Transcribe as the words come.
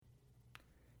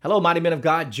Hello, mighty men of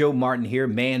God. Joe Martin here,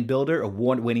 man builder,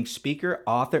 award-winning speaker,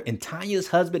 author, and Tanya's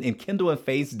husband and Kendall and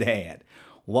Faith's dad.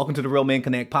 Welcome to the Real Men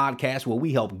Connect podcast, where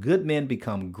we help good men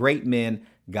become great men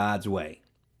God's way.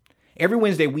 Every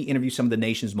Wednesday, we interview some of the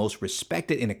nation's most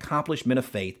respected and accomplished men of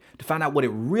faith to find out what it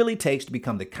really takes to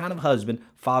become the kind of husband,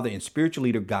 father, and spiritual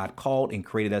leader God called and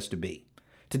created us to be.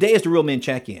 Today is the Real Men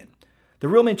Check-In. The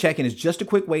Real Men Check-In is just a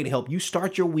quick way to help you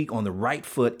start your week on the right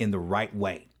foot in the right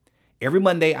way. Every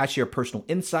Monday, I share personal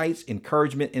insights,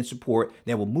 encouragement, and support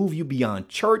that will move you beyond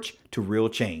church to real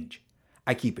change.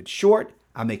 I keep it short,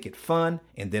 I make it fun,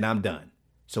 and then I'm done.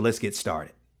 So let's get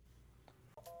started.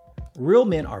 Real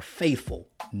men are faithful,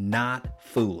 not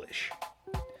foolish.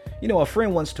 You know, a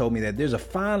friend once told me that there's a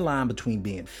fine line between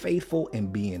being faithful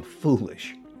and being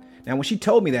foolish. Now, when she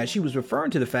told me that, she was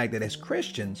referring to the fact that as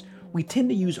Christians, we tend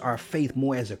to use our faith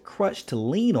more as a crutch to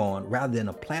lean on rather than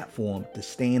a platform to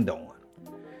stand on.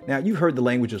 Now, you've heard the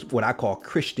language of what I call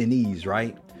Christianese,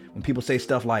 right? When people say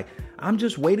stuff like, I'm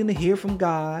just waiting to hear from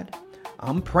God,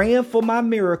 I'm praying for my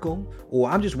miracle, or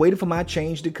I'm just waiting for my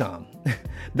change to come.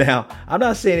 Now, I'm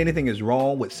not saying anything is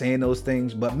wrong with saying those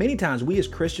things, but many times we as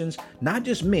Christians, not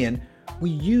just men,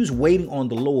 we use waiting on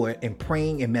the Lord and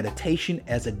praying and meditation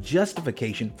as a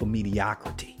justification for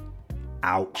mediocrity.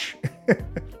 Ouch.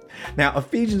 Now,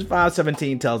 Ephesians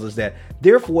 5:17 tells us that,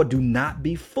 therefore, do not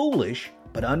be foolish,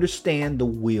 but understand the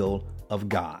will of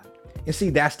God. And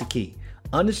see, that's the key,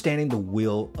 understanding the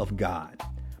will of God.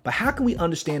 But how can we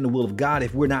understand the will of God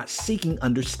if we're not seeking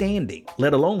understanding,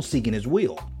 let alone seeking his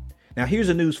will? Now, here's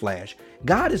a newsflash.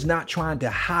 God is not trying to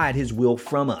hide his will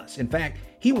from us. In fact,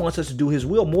 he wants us to do his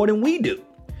will more than we do.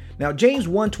 Now, James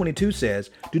 1:22 says,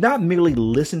 do not merely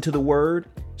listen to the word,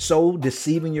 so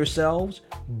deceiving yourselves.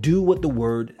 Do what the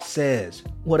word says.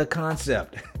 What a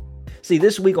concept. See,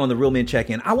 this week on the Real Men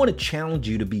Check-In, I want to challenge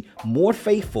you to be more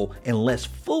faithful and less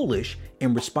foolish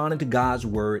in responding to God's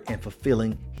word and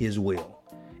fulfilling his will.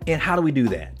 And how do we do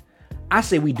that? I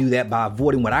say we do that by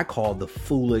avoiding what I call the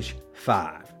foolish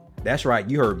five. That's right,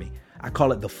 you heard me. I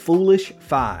call it the foolish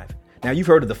five. Now, you've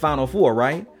heard of the final four,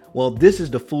 right? Well, this is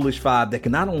the foolish five that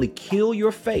can not only kill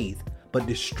your faith, but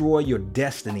destroy your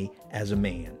destiny as a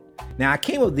man. Now, I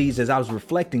came up with these as I was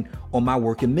reflecting on my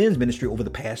work in men's ministry over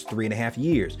the past 3.5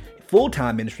 years,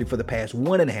 full-time ministry for the past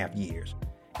 1.5 years.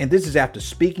 And this is after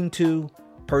speaking to,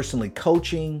 personally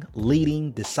coaching,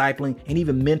 leading, discipling, and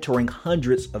even mentoring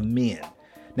hundreds of men.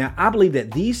 Now, I believe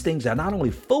that these things are not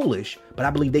only foolish, but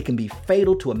I believe they can be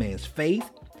fatal to a man's faith,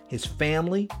 his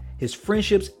family, his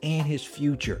friendships, and his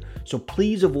future. So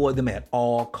please avoid them at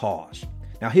all costs.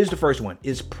 Now, here's the first one,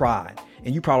 is pride.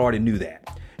 And you probably already knew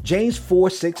that. James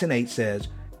 4:6-8 says,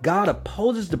 God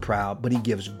opposes the proud, but he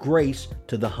gives grace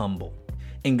to the humble.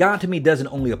 And God, to me, doesn't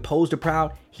only oppose the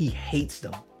proud, he hates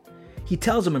them. He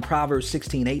tells them in Proverbs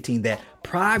 16:18 that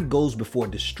pride goes before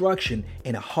destruction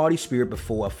and a haughty spirit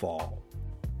before a fall.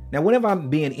 Now, whenever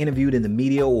I'm being interviewed in the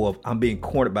media or if I'm being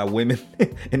cornered by women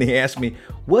and they ask me,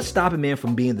 what's stopping men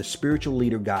from being the spiritual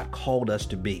leader God called us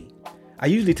to be? I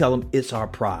usually tell them it's our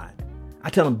pride. I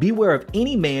tell them, beware of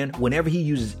any man whenever he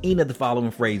uses any of the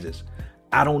following phrases.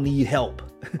 I don't need help.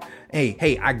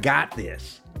 Hey, I got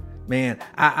this. Man,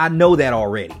 I know that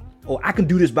already. Or I can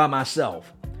do this by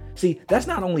myself. See, that's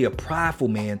not only a prideful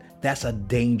man, that's a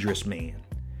dangerous man.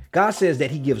 God says that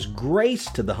he gives grace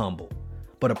to the humble,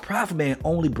 but a prideful man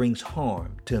only brings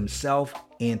harm to himself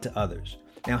and to others.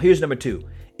 Now, here's number 2,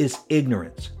 is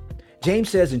ignorance. James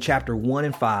says in chapter 1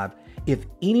 and 5, if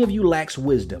any of you lacks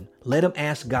wisdom, let him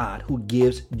ask God, who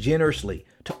gives generously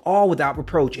to all without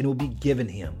reproach, and it will be given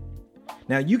him.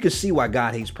 Now, you can see why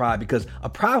God hates pride, because a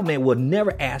proud man will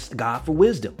never ask God for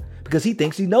wisdom because he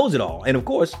thinks he knows it all. And of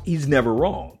course, he's never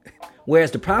wrong. Whereas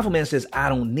the prideful man says, I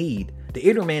don't need. The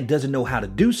ignorant man doesn't know how to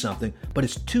do something,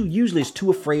 but usually is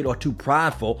too afraid or too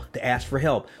prideful to ask for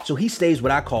help. So he stays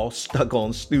what I call stuck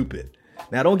on stupid.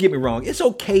 Now, don't get me wrong. It's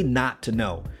okay not to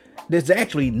know. There's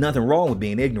actually nothing wrong with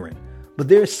being ignorant, but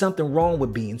there's something wrong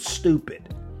with being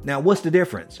stupid. Now, what's the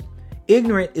difference?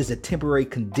 Ignorant is a temporary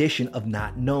condition of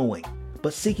not knowing,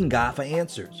 but seeking God for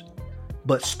answers.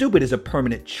 But stupid is a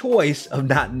permanent choice of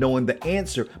not knowing the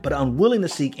answer, but unwilling to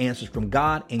seek answers from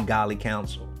God and godly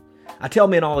counsel. I tell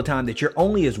men all the time that you're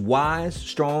only as wise,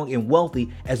 strong, and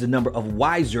wealthy as the number of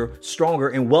wiser, stronger,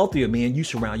 and wealthier men you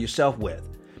surround yourself with.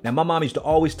 Now, my mom used to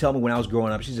always tell me when I was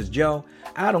growing up, she says, Joe,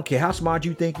 I don't care how smart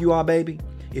you think you are, baby.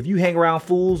 If you hang around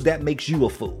fools, that makes you a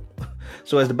fool.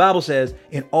 So as the Bible says,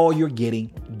 in all you're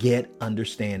getting, get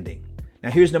understanding. Now,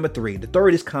 here's number 3. The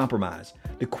third is compromise.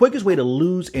 The quickest way to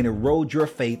lose and erode your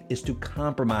faith is to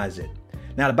compromise it.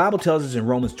 Now, the Bible tells us in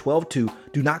Romans 12:2,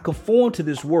 do not conform to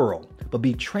this world, but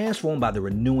be transformed by the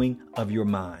renewing of your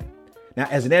mind. Now,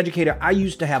 as an educator, I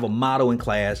used to have a motto in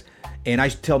class, and I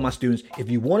used to tell my students, if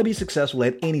you want to be successful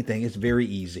at anything, it's very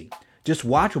easy. Just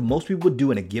watch what most people would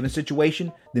do in a given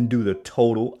situation, then do the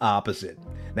total opposite.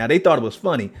 Now, they thought it was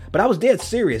funny, but I was dead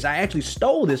serious. I actually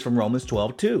stole this from Romans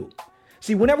 12:2.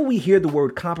 See, whenever we hear the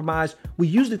word compromise, we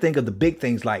usually think of the big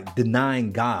things like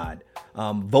denying God,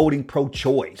 voting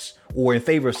pro-choice, or in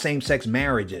favor of same-sex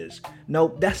marriages.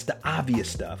 No, that's the obvious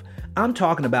stuff. I'm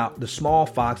talking about the small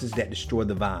foxes that destroy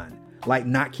the vine, like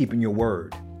not keeping your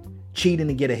word, cheating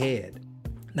to get ahead,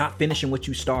 not finishing what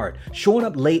you start, showing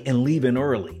up late and leaving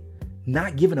early,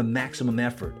 not giving a maximum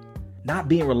effort, not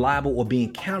being reliable or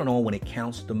being counted on when it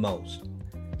counts the most.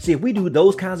 See, if we do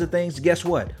those kinds of things, guess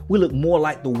what? We look more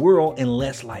like the world and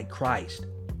less like Christ.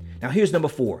 Now, here's number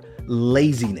 4,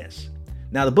 laziness.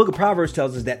 Now, the book of Proverbs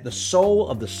tells us that the soul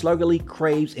of the sluggardly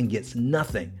craves and gets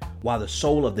nothing, while the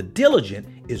soul of the diligent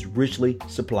is richly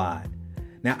supplied.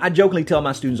 Now, I jokingly tell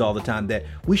my students all the time that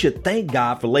we should thank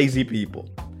God for lazy people.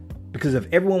 Because if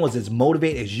everyone was as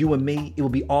motivated as you and me, it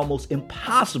would be almost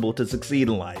impossible to succeed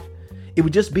in life. It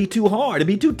would just be too hard, it'd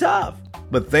be too tough.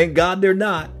 But thank God they're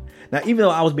not. Now, even though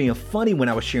I was being funny when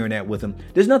I was sharing that with them,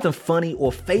 there's nothing funny or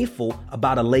faithful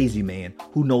about a lazy man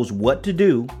who knows what to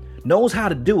do, knows how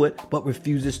to do it, but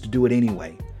refuses to do it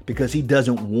anyway because he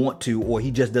doesn't want to or he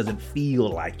just doesn't feel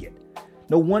like it.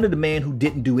 No wonder the man who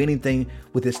didn't do anything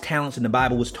with his talents in the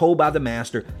Bible was told by the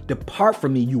master, "Depart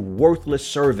from me, you worthless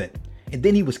servant." And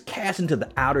then he was cast into the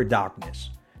outer darkness.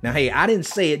 Now, hey, I didn't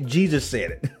say it, Jesus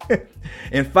said it.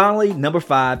 And finally, number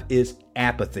 5 is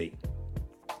apathy.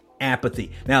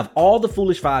 Apathy. Now, of all the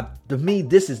foolish 5, to me,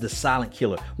 this is the silent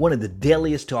killer, one of the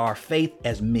deadliest to our faith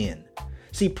as men.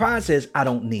 See, pride says, I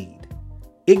don't need.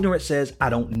 Ignorance says, I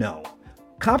don't know.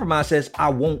 Compromise says, I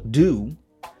won't do.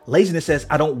 Laziness says,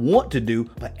 I don't want to do.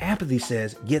 But apathy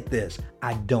says, get this,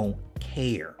 I don't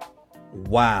care.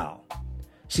 Wow.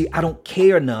 See, I don't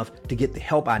care enough to get the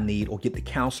help I need or get the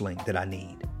counseling that I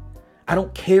need. I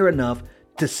don't care enough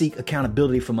to seek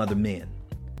accountability from other men.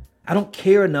 I don't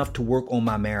care enough to work on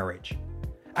my marriage.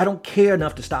 I don't care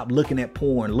enough to stop looking at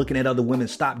porn, looking at other women,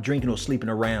 stop drinking or sleeping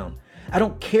around. I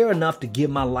don't care enough to give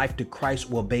my life to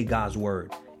Christ or obey God's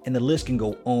word. And the list can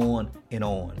go on and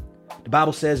on. The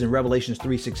Bible says in Revelation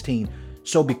 3:16,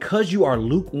 so because you are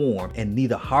lukewarm and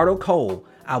neither hot or cold,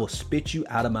 I will spit you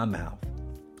out of my mouth.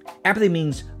 Apathy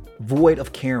means void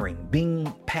of caring,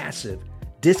 being passive,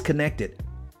 disconnected,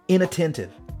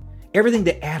 inattentive. Everything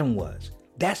that Adam was.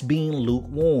 That's being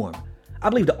lukewarm. I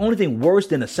believe the only thing worse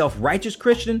than a self-righteous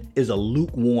Christian is a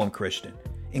lukewarm Christian.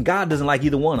 And God doesn't like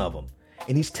either one of them.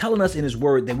 And he's telling us in his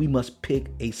word that we must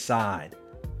pick a side.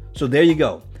 So there you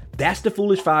go. That's the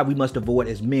foolish 5 we must avoid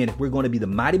as men if we're going to be the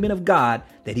mighty men of God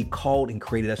that he called and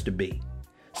created us to be.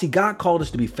 See, God called us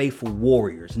to be faithful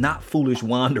warriors, not foolish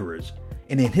wanderers.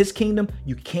 And in his kingdom,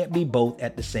 you can't be both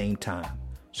at the same time.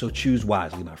 So choose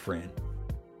wisely, my friend.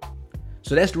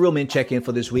 So that's the Real Men Check-In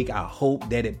for this week. I hope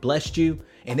that it blessed you.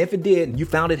 And if it did and you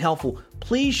found it helpful,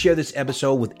 please share this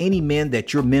episode with any men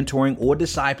that you're mentoring or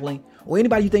discipling, or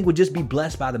anybody you think would just be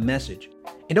blessed by the message.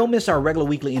 And don't miss our regular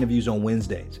weekly interviews on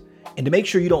Wednesdays. And to make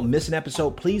sure you don't miss an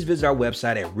episode, please visit our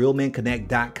website at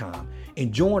realmenconnect.com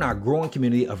and join our growing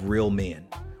community of real men.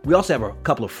 We also have a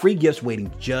couple of free gifts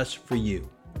waiting just for you.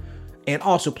 And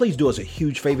also, please do us a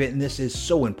huge favor, and this is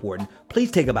so important. Please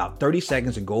take about 30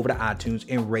 seconds and go over to iTunes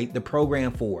and rate the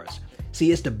program for us.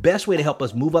 See, it's the best way to help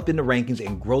us move up in the rankings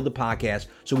and grow the podcast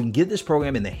so we can get this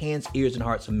program in the hands, ears, and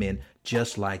hearts of men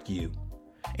just like you.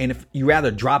 And if you rather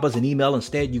drop us an email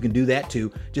instead, you can do that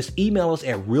too. Just email us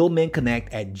at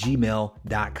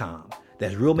realmenconnect@gmail.com.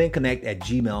 That's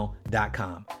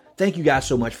realmenconnect@gmail.com. Thank you guys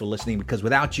so much for listening, because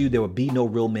without you, there would be no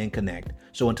Real Men Connect.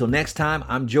 So until next time,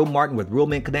 I'm Joe Martin with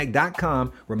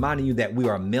realmenconnect.com, reminding you that we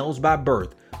are males by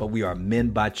birth, but we are men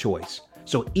by choice.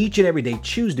 So each and every day,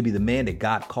 choose to be the man that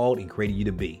God called and created you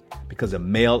to be, because a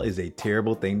male is a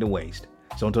terrible thing to waste.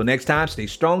 So until next time, stay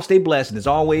strong, stay blessed, and as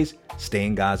always, stay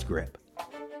in God's grip.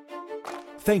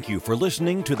 Thank you for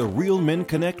listening to the Real Men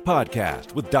Connect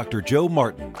podcast with Dr. Joe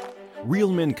Martin.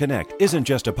 Real Men Connect isn't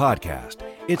just a podcast,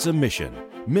 it's a mission,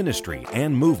 ministry,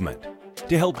 and movement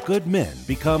to help good men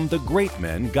become the great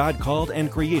men God called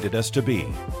and created us to be.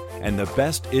 And the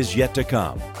best is yet to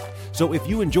come. So if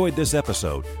you enjoyed this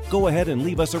episode, go ahead and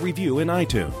leave us a review in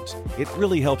iTunes. It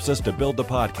really helps us to build the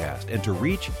podcast and to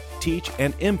reach, teach,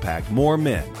 and impact more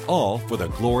men, all for the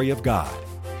glory of God.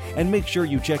 And make sure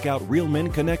you check out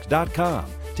realmenconnect.com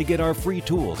to get our free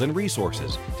tools and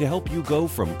resources to help you go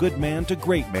from good man to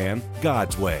great man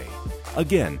God's way.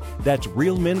 Again, that's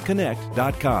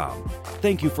realmenconnect.com.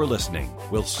 Thank you for listening.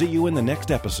 We'll see you in the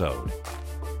next episode.